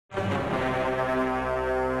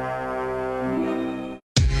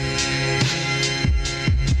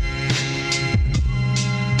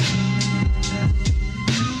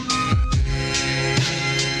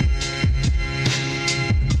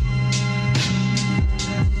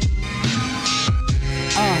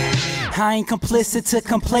I ain't complicit to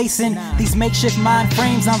complacent. These makeshift mind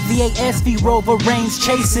frames on VASV Rover reigns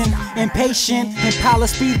chasing. Impatient, Impala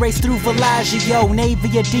speed race through Villaggio. Navy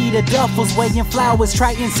Adidas duffels, weighing flowers,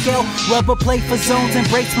 Triton scale. Rubber plate for zones,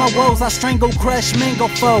 embrace my woes. I strangle, crush, mingle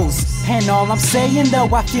foes. And all I'm saying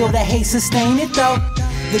though, I feel the hate sustain it though.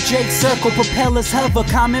 The Jake circle, propellers hover,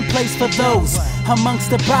 commonplace for those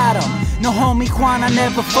amongst the bottom. No homie Quan, I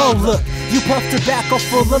never fold. Look, you puff tobacco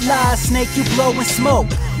full of lies, snake you blowing smoke.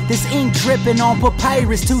 This ink dripping on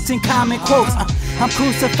papyrus, Tutankhamun quotes. I'm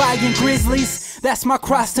crucifying grizzlies, that's my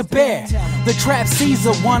cross to bear. The trap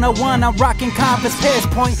Caesar 101, I'm rocking compass pairs.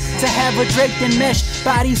 Point to have a draped in mesh,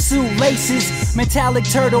 bodysuit laces, metallic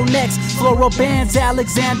turtlenecks, floral bands,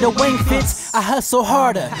 Alexander Wang fits. I hustle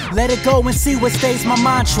harder, let it go and see what stays my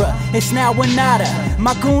mantra. It's now or nada,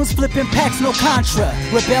 my goons flipping packs, no contra.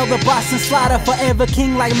 Rebel the Boston slaughter, forever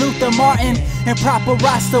king like Luther Martin. And proper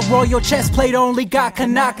roster, royal chest plate only got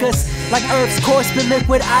Kanakas. Like herbs coarse but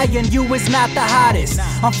liquid iron, you is not the hottest.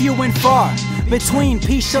 I'm few and far between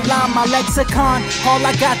peace, shalom, my lexicon, all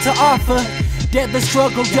I got to offer. Deadly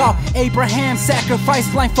struggle, y'all. Abraham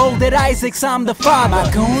sacrificed blindfolded Isaacs, I'm the father.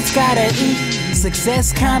 My goons gotta eat,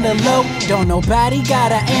 success kinda low. Don't nobody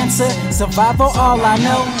gotta answer, survival all I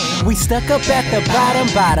know. We stuck up at the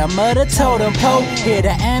bottom of the totem pole. Hear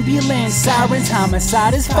the ambulance sirens,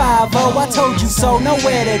 homicide is 5-0. I told you so,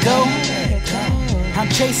 nowhere to go. I'm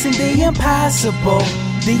chasing the impossible.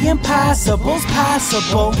 The impossible's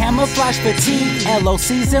possible. Camouflage fatigue,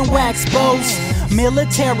 LOCs and wax bows.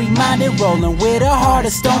 Military minded, rolling with a heart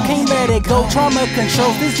of stone. Can't let it go, trauma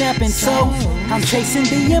controls this damping soul. I'm chasing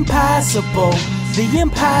the impossible. The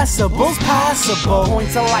impossible's possible.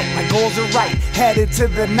 Points of light, my goals are right. Headed to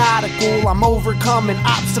the nautical. I'm overcoming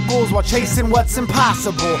obstacles while chasing what's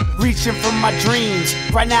impossible. Reaching for my dreams.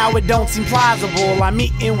 Right now it don't seem plausible. I'm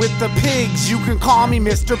eating with the pigs. You can call me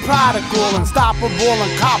Mr. Prodigal. Unstoppable,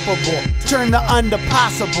 uncoppable. Turn the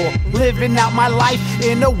unpossible. Living out my life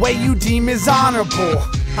in a way you deem is honorable.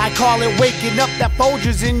 I call it waking up, that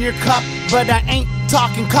Folgers in your cup. But I ain't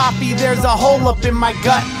talking coffee, there's a hole up in my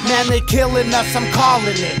gut. Man, they killing us, I'm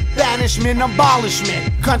calling it banishment,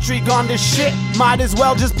 abolishment. Country gone to shit, might as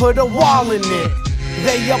well just put a wall in it.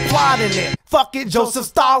 They applauding it, fuck it, Joseph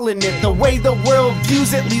Stalin it. The way the world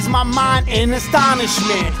views it leaves my mind in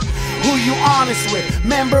astonishment. Who you honest with?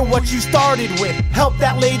 Remember what you started with. Help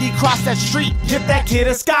that lady cross that street, give that kid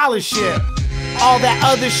a scholarship. All that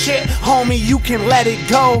other shit, homie, you can let it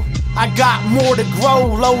go. I got more to grow,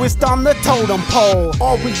 lowest on the totem pole.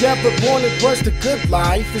 All we ever wanted was the good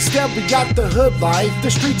life. Instead we got the hood life. The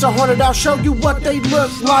streets are haunted, I'll show you what they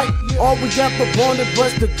look like. All we ever wanted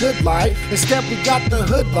was the good life. Instead we got the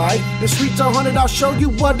hood life. The streets are haunted, I'll show you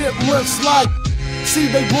what it looks like. See,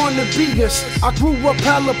 they wanna be us. I grew up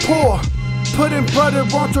hella poor, putting butter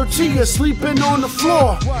on tortillas, sleeping on the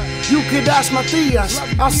floor. You could ask my tias,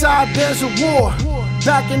 outside there's a war.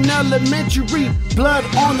 Back in elementary, blood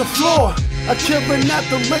on the floor. A killing at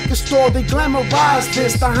the liquor store, they glamorize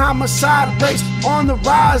this. The homicide rates on the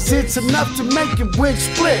rise, it's enough to make it wig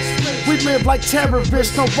split. We live like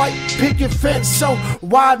terrorists, no white picket fence, so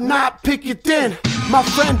why not pick it then? My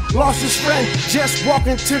friend lost his friend, just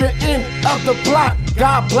walking to the end of the block.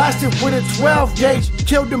 Got blasted with a 12 gauge,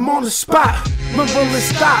 killed him on the spot. My bullet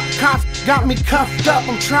stopped, cops got me cuffed up.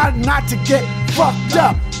 I'm trying not to get fucked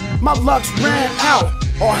up. My luck's ran out,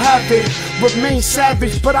 or have it remain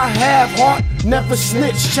savage, but I have heart, never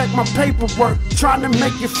snitch. Check my paperwork, trying to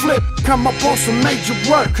make it flip, come up on some major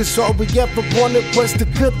work. Cause all we ever wanted was the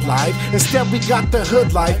good life. Instead we got the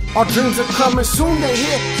hood life. Our dreams are coming soon, they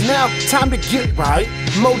hit. Now time to get right.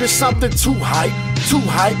 Mode is something too hype, too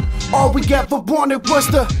hype. All we ever wanted was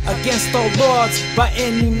the against all odds, by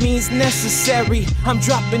any means necessary. I'm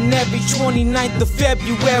dropping every 29th of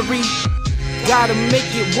February. Gotta make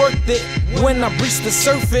it worth it when I breach the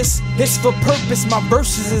surface. It's for purpose, my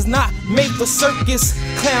verses is not made for circus.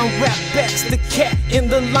 Clown rap backs the cat in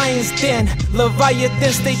the lion's den.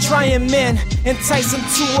 Leviathans, they trying men, entice them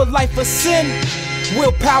to a life of sin.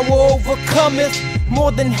 Willpower overcometh,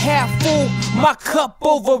 more than half full, my cup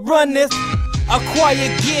overrunneth.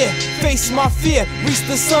 Acquire gear, face my fear, reach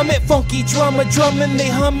the summit. Funky drummer drumming, they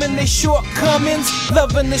humming they shortcomings.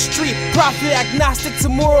 Loving the street, profit agnostic to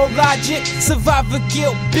moral logic. Survivor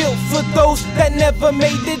guilt built for those that never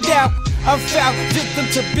made it out. I'm foul, victim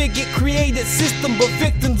to bigot created system, but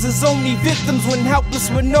victims is only victims when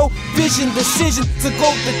helpless with no vision. Decision to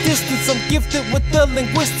go the distance, I'm gifted with the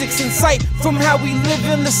linguistics insight from how we live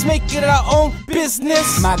and let's make it our own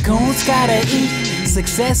business. My goons gotta eat,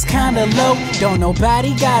 success kinda low. Don't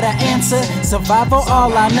nobody gotta answer, survival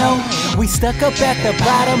all I know. We stuck up at the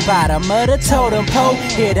bottom of the totem pole.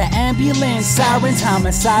 Hear the ambulance sirens,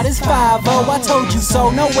 homicide is 5-0. I told you so,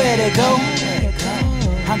 nowhere to go.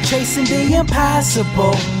 I'm chasing the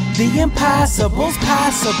impossible. The impossible's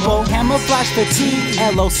possible. Camouflage fatigue,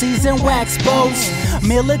 LOCs and wax bows.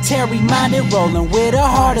 Military minded, rolling with a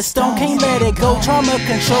heart of stone. Can't let it go, trauma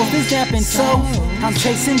controls this dampened soul. I'm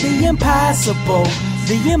chasing the impossible.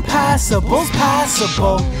 The impossible's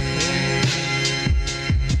possible.